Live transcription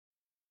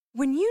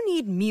When you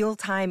need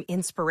mealtime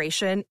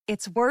inspiration,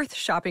 it's worth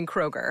shopping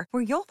Kroger,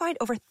 where you'll find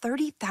over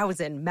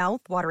 30,000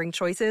 mouth-watering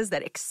choices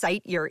that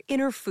excite your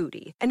inner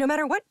foodie. And no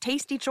matter what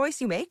tasty choice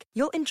you make,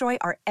 you'll enjoy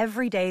our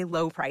everyday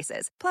low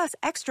prices, plus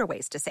extra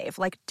ways to save,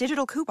 like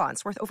digital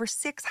coupons worth over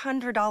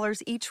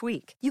 $600 each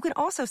week. You can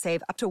also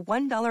save up to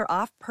 $1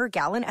 off per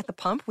gallon at the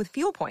pump with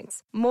fuel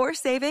points. More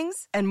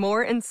savings and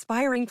more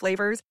inspiring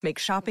flavors make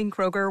shopping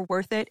Kroger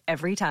worth it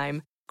every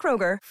time.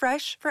 Kroger,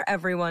 fresh for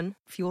everyone.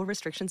 Fuel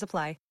restrictions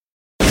apply.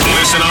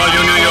 Listen, all you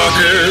New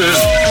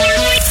Yorkers.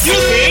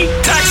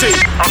 Taxi.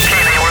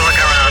 Okay, we're looking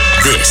around.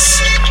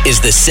 This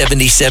is the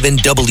 77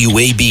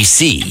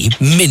 WABC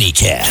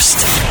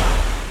minicast.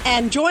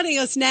 And joining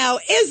us now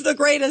is the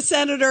greatest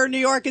senator New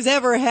York has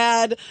ever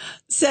had,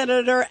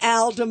 Senator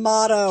Al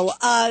D'Amato.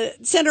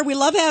 Senator, we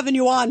love having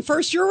you on.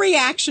 First, your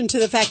reaction to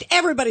the fact,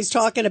 everybody's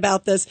talking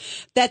about this,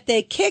 that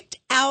they kicked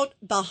out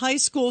the high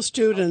school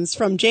students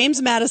from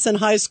James Madison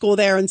High School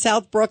there in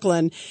South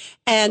Brooklyn,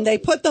 and they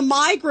put the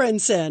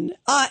migrants in.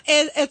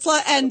 It's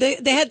like, and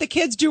they had the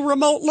kids do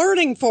remote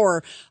learning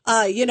for,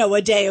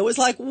 a day. It was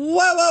like,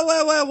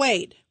 whoa,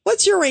 wait.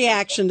 What's your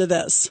reaction to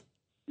this?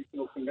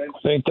 I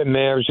think the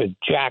mayor's a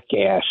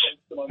jackass,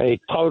 a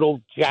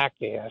total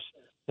jackass.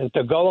 And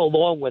to go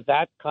along with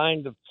that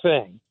kind of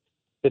thing,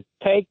 to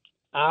take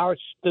our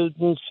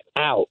students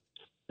out,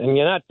 and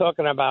you're not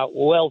talking about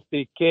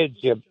wealthy kids,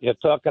 you're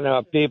talking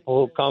about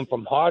people who come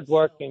from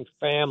hardworking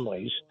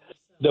families,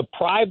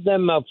 deprive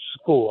them of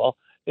school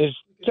is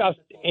just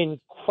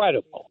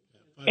incredible.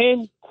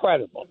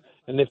 Incredible.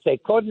 And if they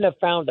couldn't have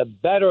found a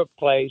better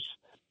place,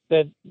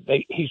 then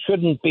he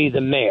shouldn't be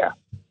the mayor.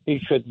 He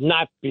should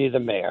not be the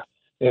mayor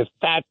if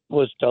that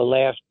was the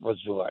last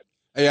resort.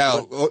 Hey,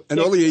 Al, and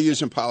all your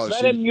years in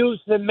politics. Let him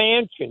use the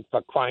mansion,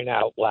 for crying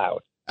out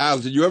loud. Al,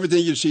 did you ever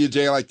think you'd see a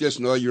day like this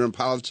in all your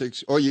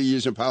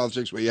years in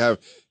politics, where you have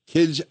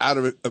kids out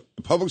of a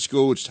public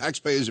school, which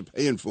taxpayers are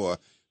paying for,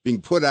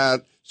 being put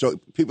out so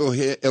people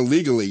here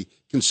illegally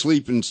can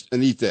sleep and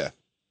eat there?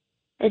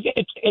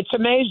 It's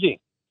amazing.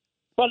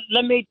 But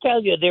let me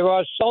tell you, there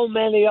are so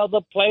many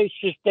other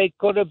places they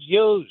could have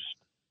used.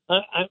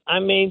 I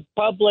mean,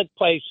 public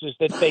places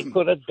that they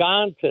could have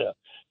gone to.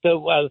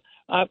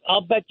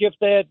 I'll bet you if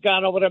they had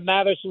gone over to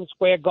Madison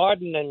Square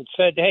Garden and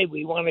said, hey,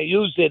 we want to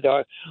use it,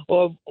 or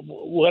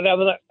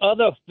whatever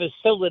other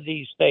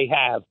facilities they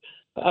have.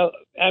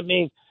 I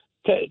mean,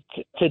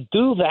 to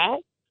do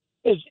that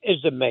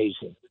is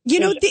amazing.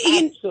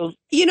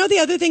 The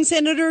other thing,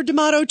 Senator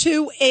D'Amato,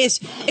 too, is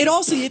it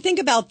also, you think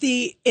about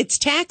it's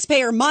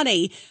taxpayer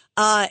money.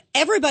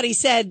 Everybody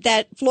said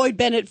that Floyd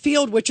Bennett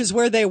Field, which is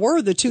where they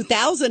were, the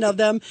 2,000 of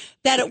them,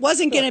 that it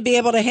wasn't going to be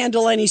able to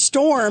handle any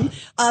storm.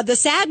 The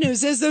sad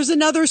news is there's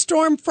another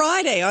storm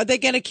Friday. Are they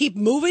going to keep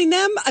moving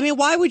them? I mean,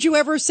 why would you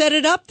ever set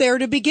it up there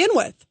to begin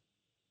with?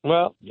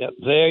 Well,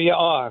 there you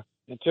are.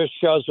 It just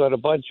shows what a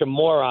bunch of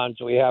morons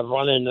we have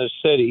running this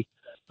city.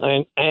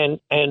 And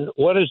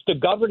what does the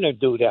governor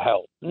do to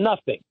help?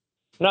 Nothing.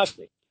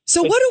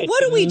 So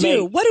what do we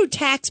do? What do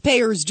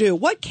taxpayers do?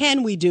 What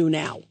can we do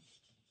now?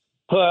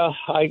 Well,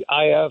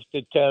 I have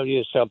to tell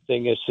you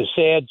something. It's a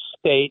sad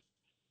state,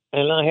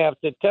 and I have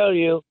to tell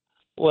you,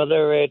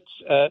 whether it's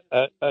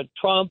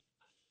Trump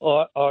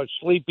or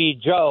Sleepy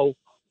Joe,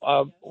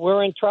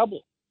 we're in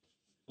trouble.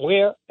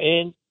 We're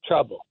in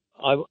trouble.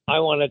 I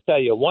want to tell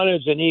you, one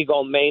is an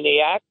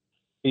egomaniac.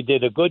 He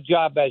did a good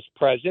job as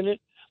president,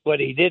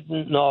 but he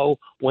didn't know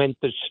when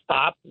to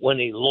stop when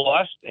he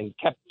lost and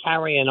kept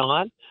carrying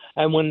on.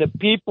 And when the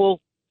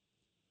people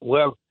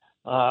were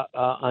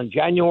on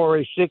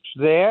January 6th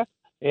there,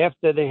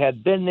 after they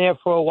had been there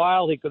for a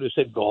while, he could have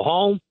said, go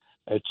home,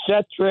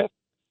 etc.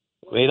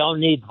 We don't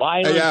need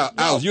violence. Hey,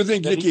 Al, do you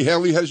think Nikki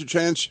Haley has a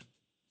chance?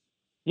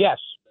 Yes,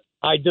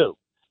 I do.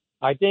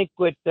 I think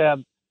with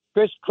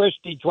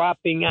Christie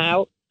dropping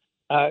out,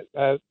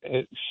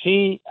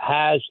 she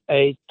has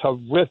a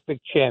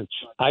terrific chance.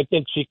 I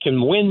think she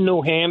can win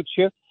New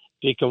Hampshire.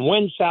 She can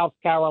win South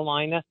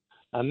Carolina.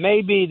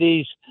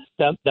 Maybe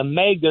the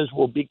megas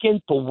will begin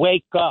to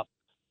wake up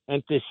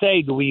and to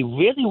say, do we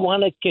really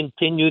want to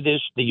continue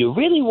this? Do you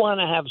really want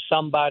to have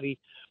somebody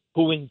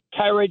who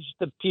encouraged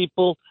the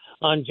people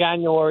on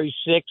January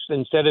 6th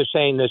instead of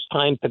saying it's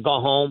time to go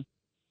home?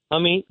 I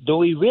mean, do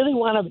we really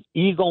want an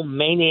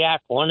egomaniac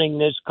running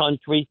this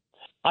country?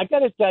 I got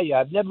to tell you,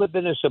 I've never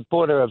been a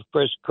supporter of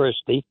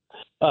Christie,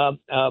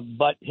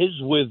 but his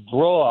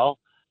withdrawal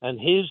and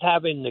his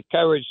having the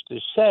courage to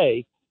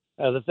say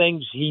the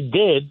things he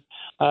did,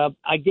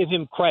 I give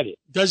him credit.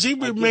 Does he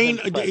remain?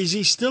 Is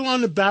he still on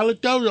the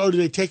ballot, though, or do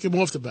they take him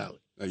off the ballot?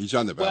 He's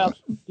on the ballot.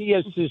 Well, he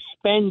has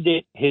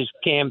suspended his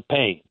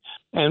campaign,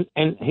 and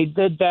he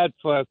did that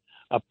for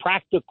a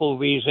practical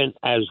reason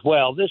as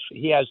well.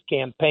 He has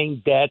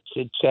campaign debts,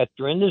 etc.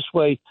 And this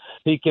way,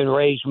 he can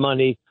raise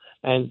money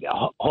and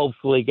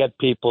hopefully get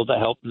people to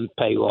help him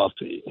pay off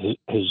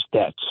his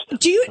debts.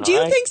 Do you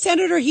think,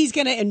 Senator, he's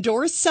going to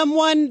endorse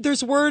someone?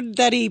 There's word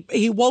that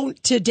he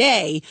won't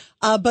today,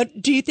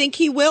 but do you think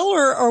he will,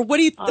 or what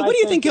do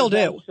you think he'll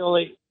do?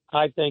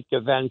 I think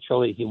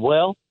eventually he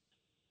will.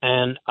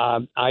 and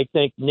I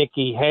think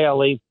Nikki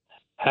Haley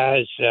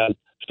has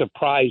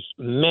surprised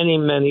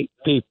many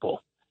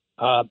people.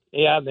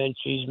 Then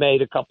she's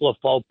made a couple of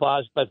faux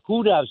pas, but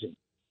who doesn't?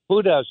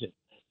 Who doesn't?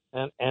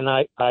 And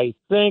I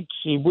think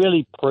she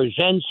really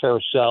presents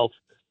herself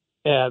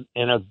in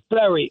a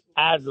very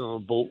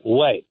admirable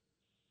way.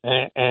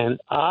 And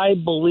I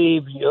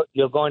believe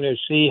you're going to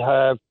see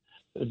her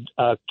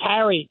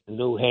carry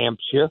New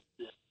Hampshire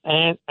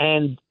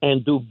and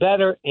do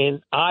better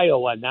in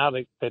Iowa now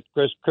that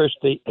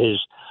Christie is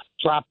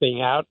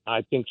dropping out.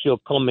 I think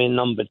she'll come in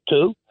number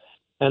 2.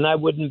 And I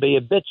wouldn't be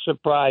a bit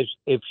surprised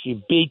if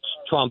she beats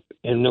Trump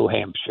in New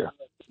Hampshire.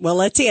 Well,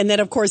 let's see. And then,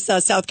 of course,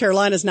 South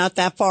Carolina's not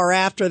that far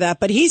after that,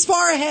 but he's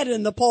far ahead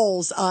in the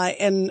polls,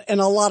 in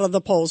a lot of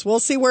the polls. We'll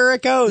see where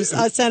it goes.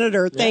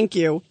 Senator, thank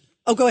you.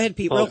 Oh, go ahead,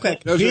 Pete, real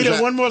quick.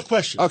 Peter, one more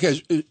question.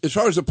 Okay, as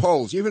far as the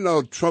polls, even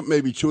though Trump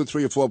may be 2 or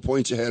 3 or 4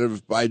 points ahead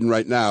of Biden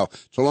right now,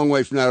 it's a long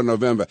way from now to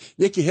November.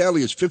 Nikki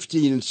Haley is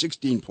 15 and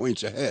 16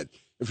 points ahead.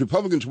 If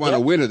Republicans want to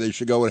win it, they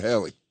should go with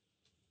Haley.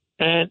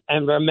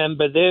 And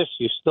remember this: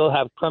 you still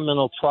have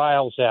criminal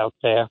trials out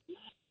there,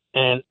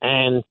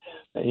 and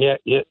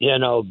you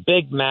know,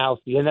 big mouth.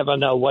 You never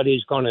know what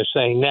he's going to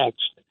say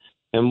next,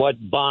 and what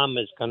bomb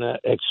is going to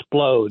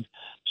explode.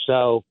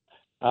 So,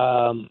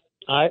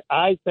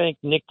 I think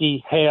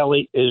Nikki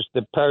Haley is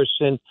the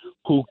person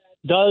who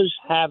does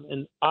have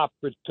an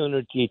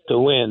opportunity to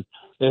win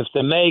if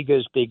the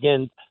megas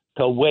begin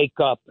to wake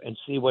up and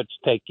see what's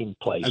taking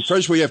place. And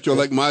first, we have to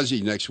elect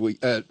Mozzie next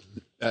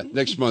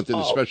month in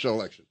the special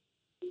election.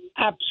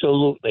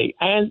 Absolutely.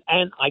 And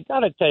I got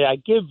to tell you, I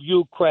give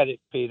you credit,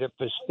 Peter,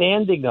 for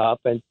standing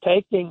up and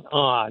taking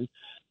on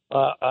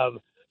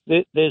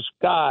this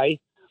guy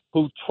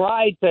who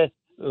tried to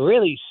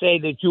really say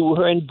that you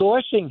were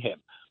endorsing him,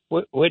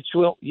 which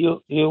you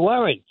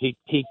weren't.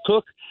 He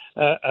took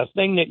a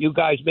thing that you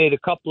guys made a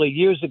couple of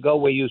years ago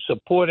where you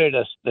supported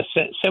the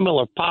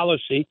similar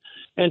policy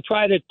and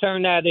tried to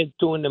turn that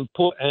into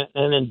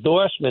an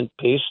endorsement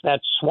piece.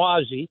 That's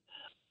Swazi.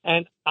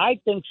 And I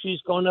think she's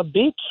going to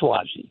beat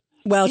Swazi.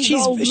 Well,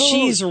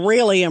 she's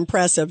really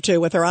impressive,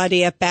 too, with her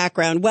IDF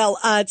background. Well,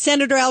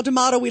 Senator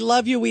D'Amato, we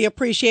love you. We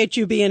appreciate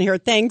you being here.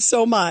 Thanks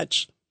so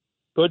much.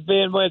 Good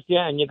being with you.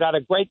 And you got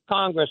a great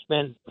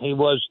congressman. He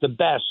was the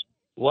best.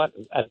 What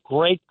a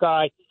great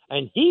guy.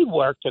 And he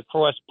worked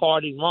across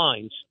party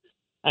lines.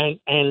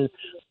 And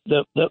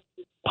the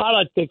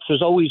politics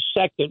was always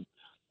second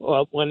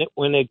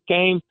when it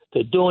came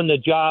to doing the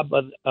job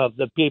of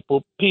the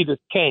people. Peter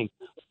King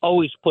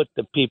always put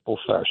the people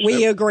first.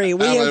 We agree.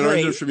 Alan, I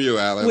learned it from you,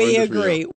 Alan. We agree.